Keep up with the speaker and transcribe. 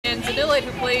Zanillite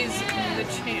who plays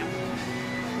Machamp,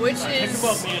 which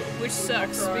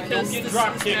sucks because this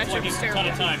matchup is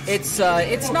terrible.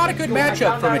 It's not a good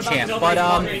matchup for Machamp, but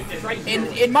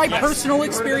in my personal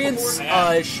experience,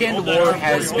 Chandelure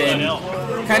has been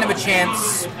kind of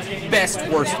Machamp's best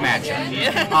worst matchup.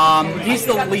 Yeah. He's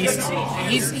the least.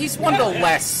 He's one of the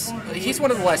less. He's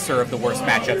one of the lesser of the worst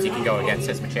matchups you can go against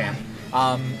as Machamp.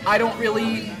 I don't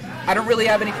really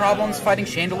have any problems fighting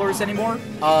Chandelures anymore.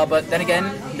 But then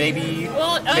again, maybe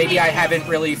I haven't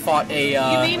really fought a.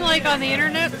 You mean like on the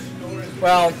internet?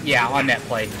 Well, yeah, on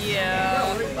netplay.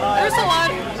 Yeah. There's a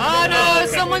lot. Oh no!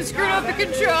 Someone screwed up the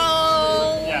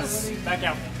controls. Yes. Back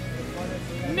out.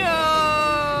 No.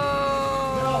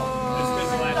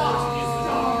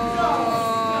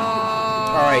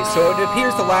 Alright, so it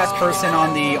appears the last person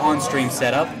on the on-stream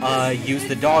setup used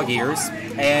the dog ears,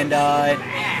 and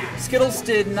Skittles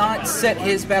did not set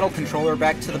his battle controller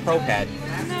back to the Pro Pad.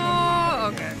 No,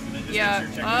 okay. Yeah,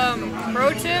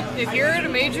 pro tip, if you're at a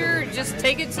major, just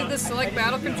take it to the select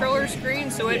battle controller screen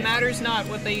so it matters not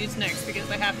what they use next, because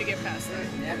they have to get past that.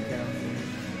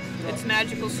 It's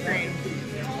magical screen.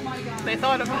 They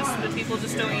thought of this, but people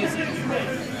just don't use it.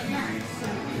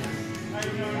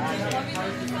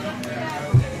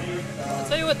 I'll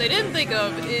tell you what they didn't think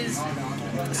of is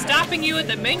stopping you at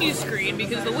the menu screen,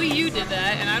 because the Wii U did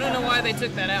that, and I don't know why they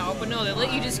took that out, but no, they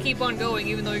let you just keep on going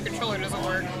even though your controller doesn't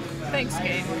work. Thanks,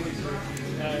 game.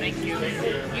 Thank you.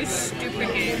 You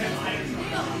stupid game.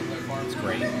 That's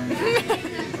great.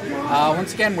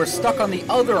 Once again, we're stuck on the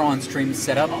other on-stream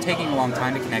setup, taking a long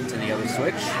time to connect to the other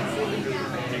switch.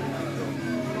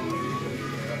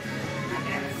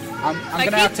 I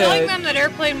keep telling them that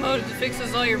airplane mode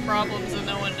fixes all your problems and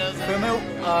no one does it. Fumu,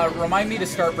 remind me to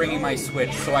start bringing my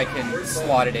Switch so I can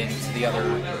slot it into the other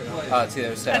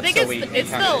setup. I think it's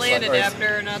the LAN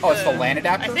adapter, not it's the LAN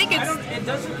adapter? I think it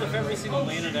doesn't with every single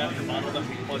LAN adapter model that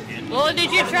we plug in. Well,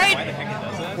 did you try? Why the heck it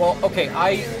does that? Well, okay,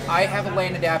 I have a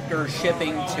LAN adapter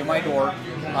shipping to my door.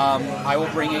 I will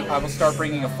start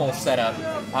bringing a full setup,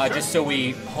 just so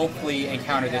we hopefully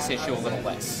encounter this issue a little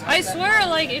less. I swear,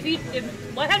 like,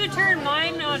 I had to turn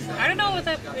mine on. I don't know if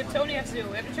Tony has to do.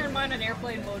 We have to turn mine on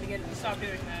airplane mode to get it to stop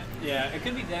doing that. Yeah, it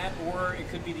could be that, or it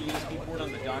could be the USB port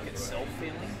on the dock itself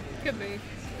failing. Could be.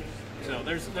 So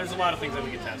there's a lot of things that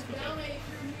we can test with it.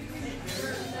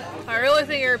 I really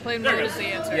think airplane mode is the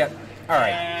answer. Yep. All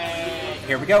right.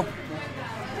 Here we go.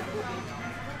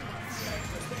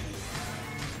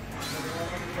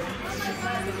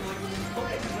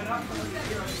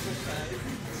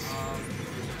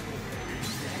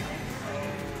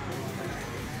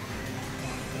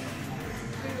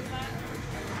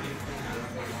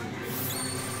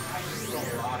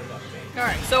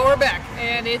 Alright, so we're back,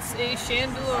 and it's a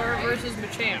Chandelure versus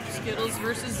Machamp. Skittles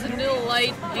versus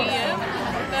Zanillite DM.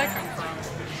 Where'd that come from?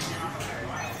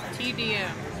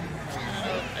 TDM.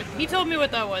 He told me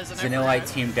what that was. And Zanillite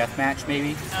Team Deathmatch,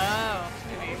 maybe? Oh,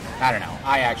 maybe. I don't know.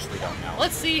 I actually don't know.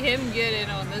 Let's see him get in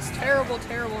on this terrible,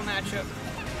 terrible matchup.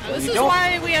 This is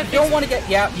why we have. You don't want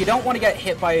to get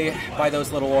hit by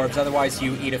those little orbs. Otherwise,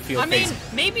 you eat a field phase. I mean,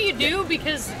 maybe you do,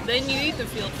 because then you eat the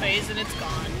field phase and it's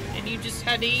gone, and you just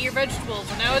had to eat your vegetables.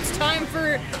 And now it's time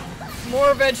for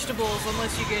more vegetables,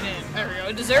 unless you get in. There we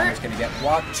go. Dessert. It's gonna get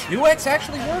blocked. 2x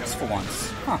actually works for once.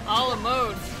 Huh. A la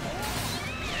mode.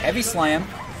 Heavy slam.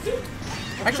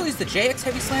 Actually, is the JX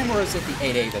heavy slam or is it the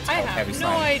 8A that's called heavy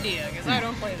slam? I have no idea, because I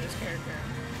don't play this character.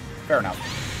 Fair enough.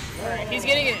 Alright, he's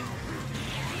getting it.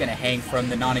 Gonna hang from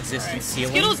the non-existent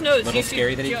ceiling. Skittles knows. Little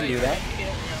scary that he can do that.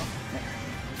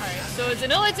 Alright, so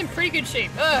Zanillite's in pretty good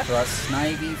shape. Thrust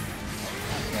Snivy.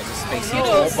 There's a space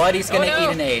needle, but he's gonna eat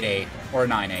an 8A or a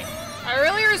 9A. I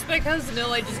really respect how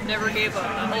Zanillite just never gave up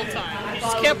the whole time. He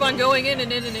just kept on going in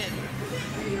and in and in.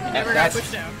 Never got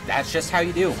pushed down. That's just how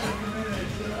you do.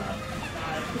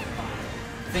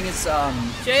 The thing is,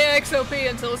 JXOP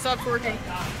until it stops working.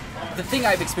 The thing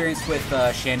I've experienced with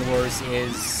Chandelures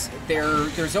is their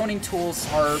zoning tools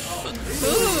are.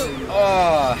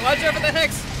 Watch out for the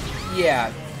Hex.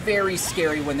 Yeah, very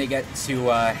scary when they get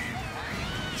to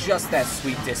just that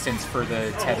sweet distance for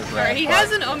the tether grab. Alright, he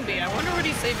has an Umbi. I wonder what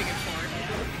he's saving it for.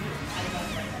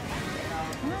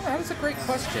 That was a great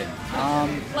question.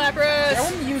 Lapras. I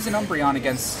wouldn't use an Umbreon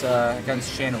against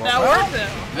Chandelure. That worked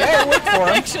though. Yeah, it worked for him.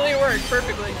 Actually worked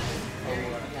perfectly.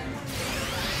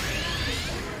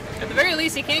 At the very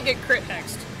least, he can't get crit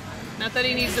hexed. Not that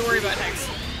he needs to worry about hex.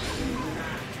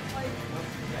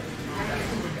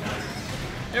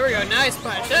 There we go, nice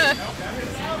punch.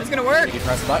 It's gonna work. Did he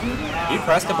press a button? He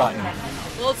pressed a button. A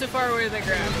little too far away to the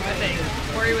grab, I think.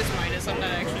 Or he was minus, I'm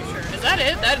not actually sure. Is that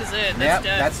it? That is it. That's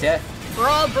death. That's death.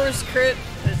 Brawl burst crit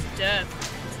is death.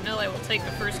 Zanillite will take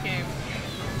the first game.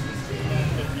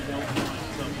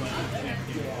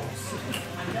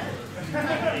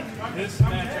 This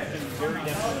matchup can very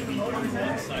definitely be very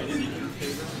one-sided in your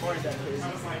favor.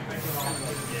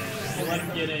 Yeah, let him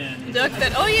get in. Duck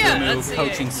that. Oh yeah, Remove let's see.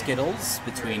 poaching Skittles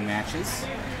between matches.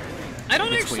 I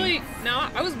don't actually. No,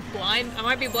 I was blind. I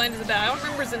might be blind as a bat. I don't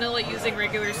remember Zanillite using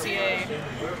regular CA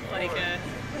like in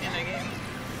a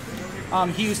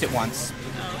game. He used it once.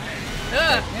 Oh.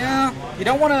 Ugh. Yeah, you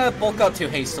don't want to bulk up too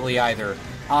hastily either.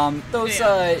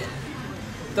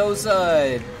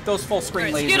 Those full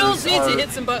screen Right, lasers Skittles needs are... to hit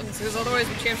some buttons because otherwise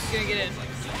Machamp's gonna get in.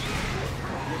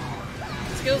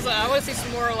 Skittles, I want to see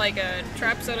some more like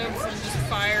trap setups and just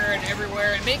fire and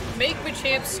everywhere and make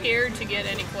Machamp scared to get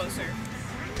any closer.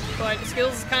 But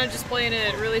Skittles is kind of just playing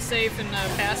it really safe and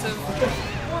passive,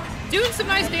 doing some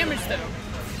nice damage though.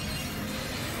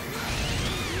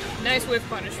 Nice whiff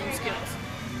punish from Skittles.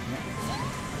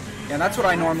 Yeah, that's what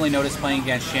I normally notice playing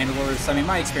against Chandelures. I mean,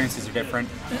 my experiences are different,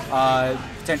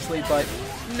 potentially, but...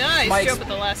 Nice jump at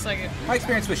the last second. My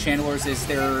experience with Chandelures is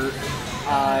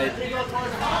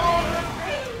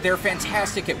they're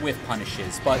fantastic at whiff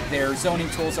punishes, but their zoning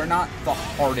tools are not the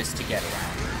hardest to get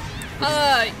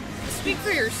around. Speak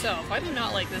for yourself. I do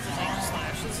not like this as aim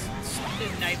slash. This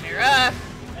is a nightmare. It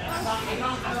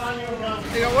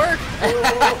gonna work.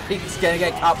 He's gonna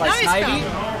get caught by Nice Snivy.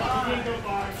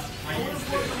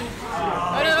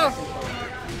 Oh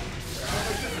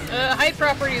no! Height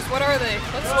properties, what are they?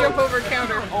 Let's jump over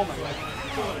counter. Oh my god.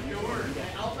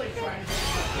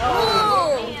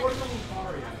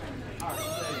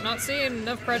 I'm not seeing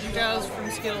enough projectiles from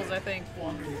Skittles, I think.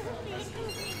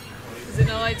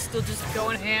 Zanillite's still just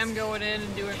going ham, going in,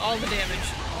 and doing all the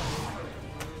damage.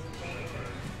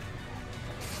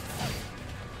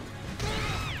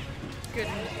 Good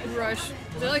rush.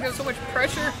 Zanillite has so much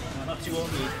pressure. Not too old.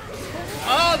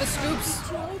 Oh, the scoops.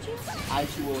 I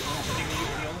too old.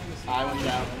 I went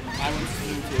down. I went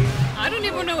scoop too. I don't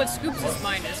even know what scoops is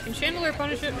minus. Can Chandelure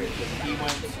punish it? He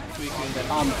went tweaking that.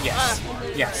 Yes.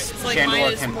 Yes. It's like Chandelure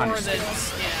minus can more punish than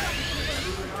Skittles. yeah.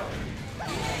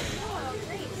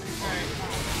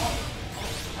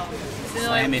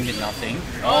 Slam into nothing.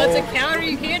 Oh, it's a counter.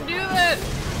 You can't do that.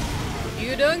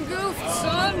 You done goofed,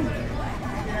 son.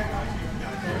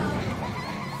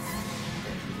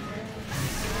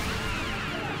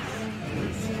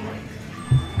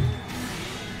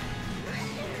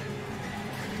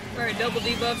 All right, double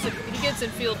debuffs. If he gets in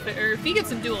field, or if he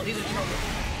gets in duel, he's in trouble.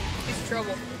 He's in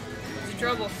trouble. He's in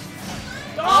trouble.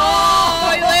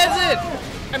 Oh, he lands it.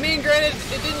 I mean, granted,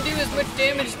 it didn't do as much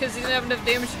damage because he didn't have enough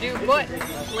damage to do, but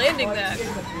landing that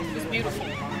is beautiful.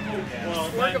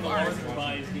 Well, Work of art. is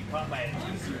be caught by it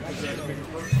because they have a bigger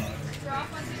first box.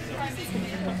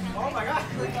 Oh my god!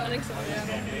 I think so, yeah.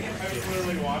 I was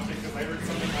literally watching because I heard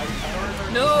something. I don't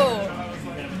remember. No!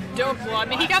 Don't, well, I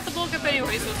mean, he got the bulk up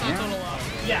anyway, so it's not total loss.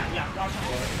 Yeah.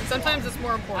 Sometimes it's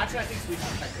more important. Actually, I think Sweet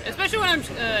Contact. Especially when I'm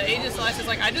Aegis Slash is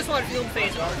like, I just want field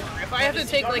phase armor. If I have to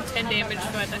take like 10 damage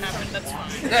for that to happen, that's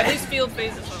fine. At least field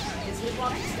phase is fine.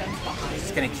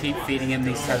 Just gonna keep feeding him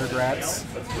these tethered rats.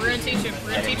 We're gonna teach him.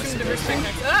 We're gonna teach him to respect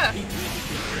next. Ah!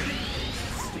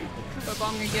 But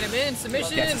I'm gonna get him in.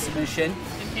 Submission. Gets a submission.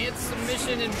 Enhanced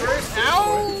submission and burst.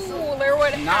 Ow! There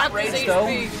went half his raged,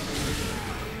 HP.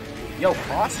 Yo,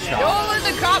 cross chop. Oh,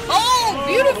 the cop. Oh,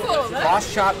 beautiful!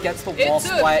 Cross chop gets the wall It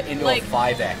took, splat into like, a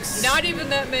 5x. Not even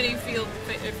that many field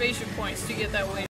patient points to get that win.